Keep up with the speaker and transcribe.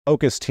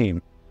focused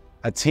team,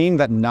 a team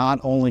that not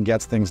only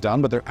gets things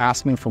done, but they're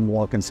asking for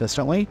more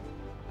consistently,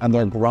 and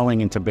they're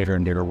growing into bigger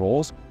and bigger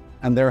roles,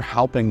 and they're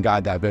helping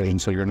guide that vision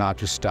so you're not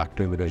just stuck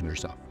doing the vision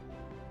yourself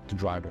to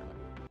drive it.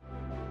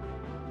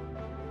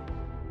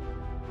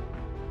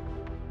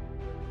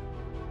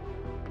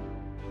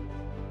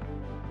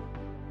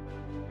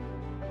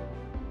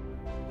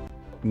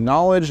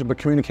 Knowledge, but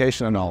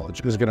communication and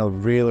knowledge is going to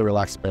really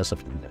relax the pace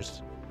of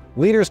leaders.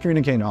 Leaders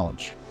communicate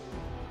knowledge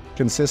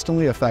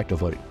consistently,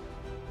 effectively,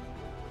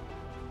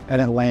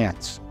 and it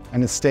lands,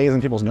 and it stays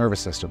in people's nervous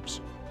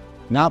systems.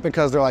 Not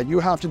because they're like, you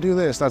have to do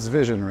this, that's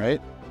vision,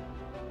 right?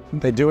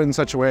 They do it in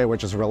such a way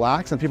which is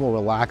relaxed, and people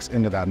relax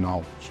into that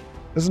knowledge.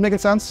 Does this make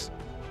sense?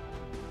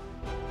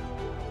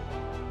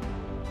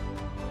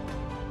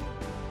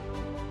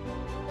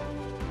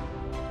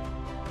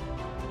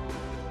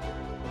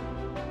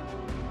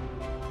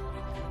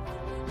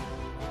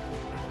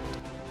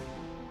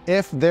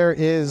 If there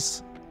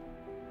is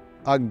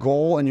a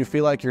goal and you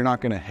feel like you're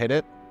not going to hit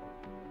it,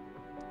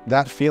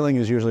 that feeling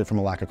is usually from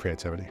a lack of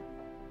creativity.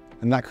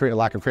 And that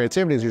lack of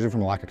creativity is usually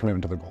from a lack of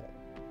commitment to the goal.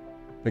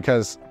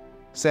 Because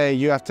say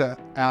you have to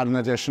add an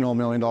additional $1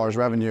 million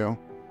revenue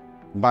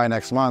by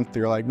next month,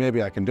 you're like,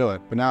 maybe I can do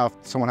it. But now if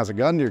someone has a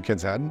gun to your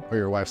kid's head, or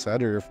your wife's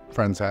head, or your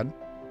friend's head,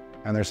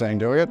 and they're saying,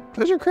 do it,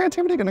 is your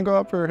creativity going to go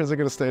up or is it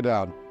going to stay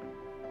down?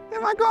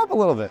 It might go up a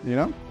little bit, you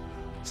know?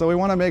 So we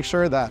want to make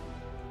sure that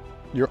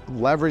you're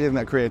leveraging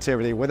that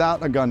creativity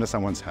without a gun to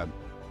someone's head.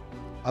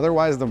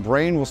 Otherwise, the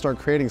brain will start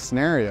creating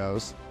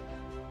scenarios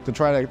to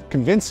try to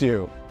convince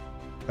you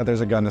that there's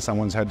a gun to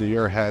someone's head, to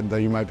your head,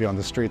 that you might be on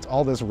the streets,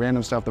 all this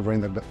random stuff the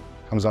brain that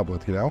comes up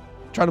with, you know?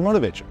 Try to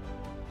motivate you.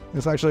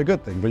 It's actually a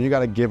good thing, but you got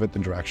to give it the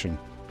direction.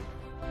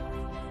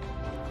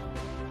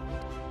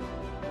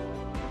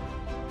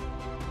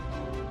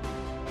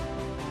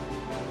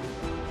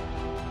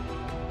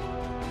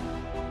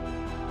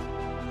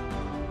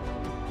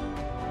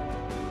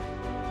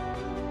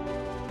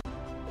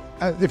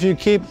 If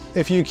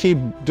you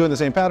keep doing the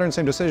same pattern,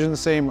 same decision,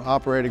 same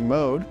operating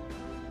mode,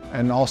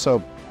 and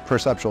also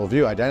perceptual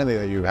view, identity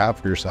that you have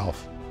for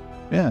yourself,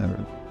 yeah,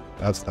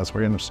 that's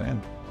where you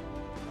understand.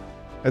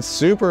 It's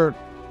super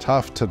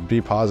tough to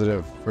be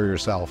positive for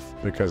yourself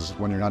because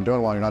when you're not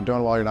doing well, you're not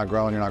doing well, you're not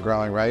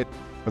growing, right?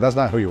 But that's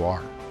not who you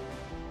are.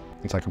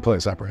 It's like completely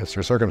separate. It's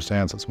your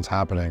circumstance, it's what's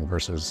happening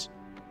versus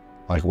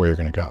like where you're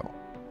gonna go.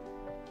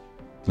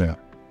 Yeah,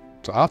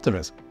 so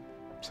optimism.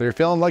 So you're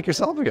feeling like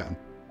yourself again.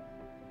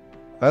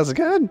 That's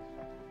good.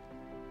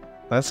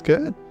 That's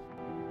good.